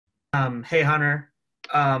Hey Hunter.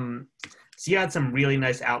 Um, so you had some really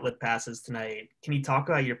nice outlet passes tonight. Can you talk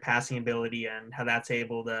about your passing ability and how that's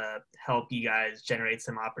able to help you guys generate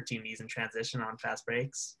some opportunities in transition on fast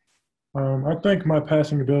breaks? I think my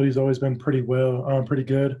passing ability has always been pretty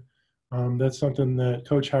good. That's something that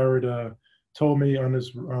Coach Howard told me on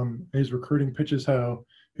his recruiting pitches, how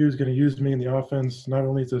he was going to use me in the offense not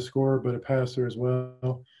only as a scorer but a passer as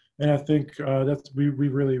well. And I think that's we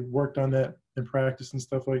really worked on that in practice and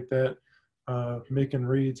stuff like that, making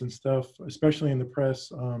reads and stuff, especially in the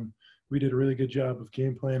press. We did a really good job of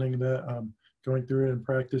game planning that, going through it in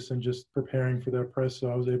practice and just preparing for that press.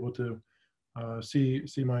 So I was able to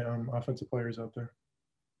see my offensive players out there.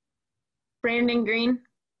 Brandon Green.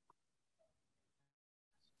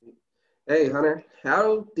 Hey, Hunter,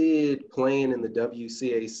 how did playing in the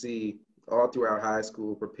WCAC all throughout high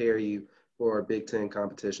school prepare you for a Big Ten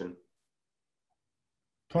competition?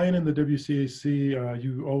 Playing in the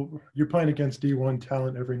WCAC, you're playing against D1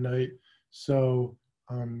 talent every night, so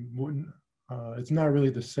it's not really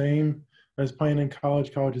the same as playing in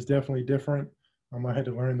college. College is definitely different. I had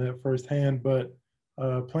to learn that firsthand, but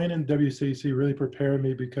playing in WCAC really prepared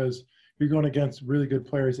me because you're going against really good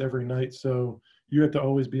players every night, so you have to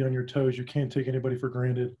always be on your toes. You can't take anybody for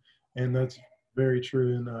granted, and that's very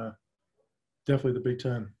true in definitely the Big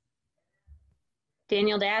Ten.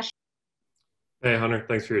 Daniel Dash. Hey Hunter,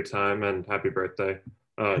 thanks for your time and happy birthday.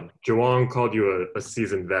 Juwan called you a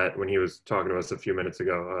seasoned vet when he was talking to us a few minutes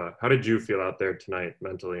ago. How did you feel out there tonight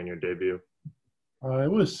mentally in your debut?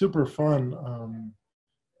 It was super fun.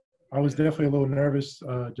 I was definitely a little nervous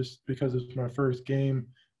just because it's my first game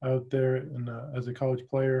out there and as a college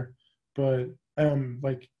player. But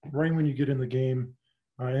like right when you get in the game,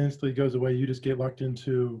 instantly goes away. You just get locked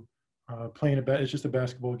into playing it's just a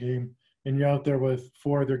basketball game, and you're out there with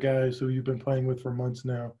four other guys who you've been playing with for months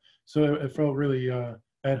now. So it felt really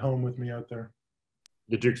at home with me out there.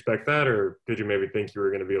 Did you expect that, or did you maybe think you were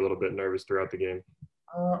going to be a little bit nervous throughout the game?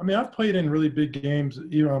 I mean, I've played in really big games,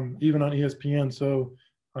 even on ESPN. So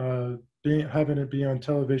having it be on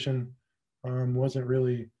television wasn't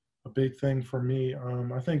really a big thing for me.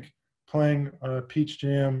 I think playing Peach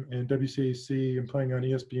Jam and WCAC and playing on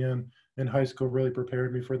ESPN in high school really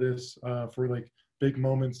prepared me for this, for like big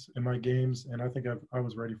moments in my games, and I think I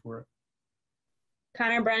was ready for it.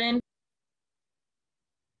 Connor Brennan.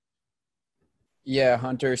 Yeah,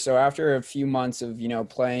 Hunter. So after a few months of,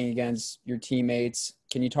 playing against your teammates,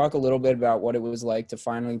 can you talk a little bit about what it was like to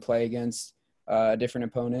finally play against a different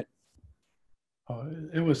opponent?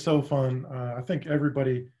 It was so fun. I think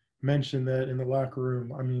everybody mentioned that in the locker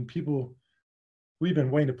room. I mean, we've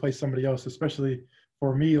been waiting to play somebody else, especially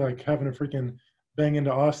for me, like having to freaking bang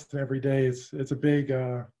into Austin every day. It's a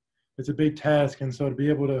big task. And so to be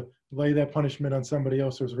able to lay that punishment on somebody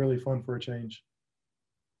else was really fun for a change.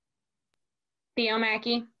 Theo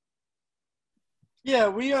Mackey. Yeah,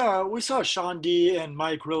 we saw Sean D and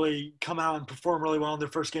Mike really come out and perform really well in their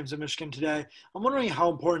first games at Michigan today. I'm wondering how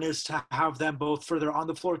important it is to have them both for their on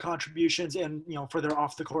the floor contributions and for their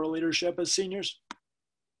off the court leadership as seniors.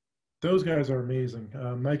 Those guys are amazing.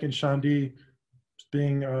 Mike and Sean D,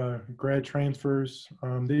 being grad transfers,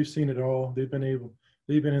 they've seen it all. They've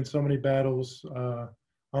been in so many battles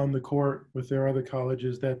on the court with their other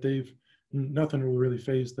colleges that nothing will really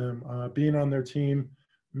faze them. Being on their team,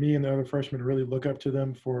 me and the other freshmen really look up to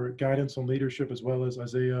them for guidance and leadership, as well as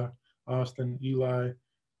Isaiah, Austin, Eli.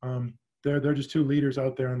 They're just two leaders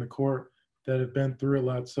out there on the court that have been through a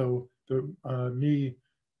lot. So I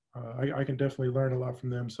can definitely learn a lot from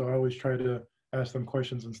them. So I always try to ask them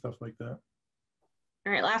questions and stuff like that.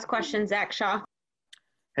 All right, last question, Zach Shaw.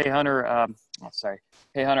 Hey, Hunter.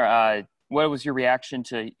 Hey, Hunter, what was your reaction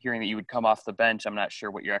to hearing that you would come off the bench? I'm not sure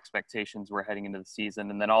what your expectations were heading into the season.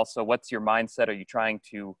 And then also, what's your mindset? Are you trying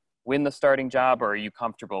to win the starting job, or are you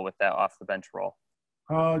comfortable with that off the bench role?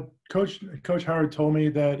 Coach Howard told me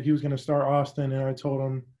that he was going to start Austin, and I told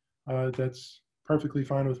him that's perfectly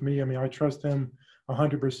fine with me. I mean, I trust him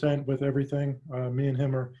 100% with everything. Me and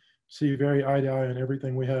him see very eye to eye on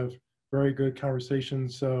everything. We have very good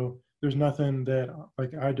conversations. So there's nothing that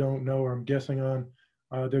like I don't know or I'm guessing on.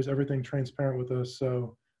 There's everything transparent with us.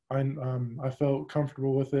 So I felt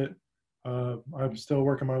comfortable with it. I'm still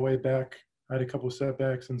working my way back. I had a couple of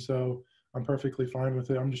setbacks, and so I'm perfectly fine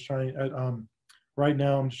with it. I'm just trying right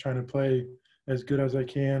now. I'm just trying to play as good as I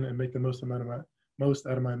can and make the most out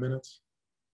of my minutes.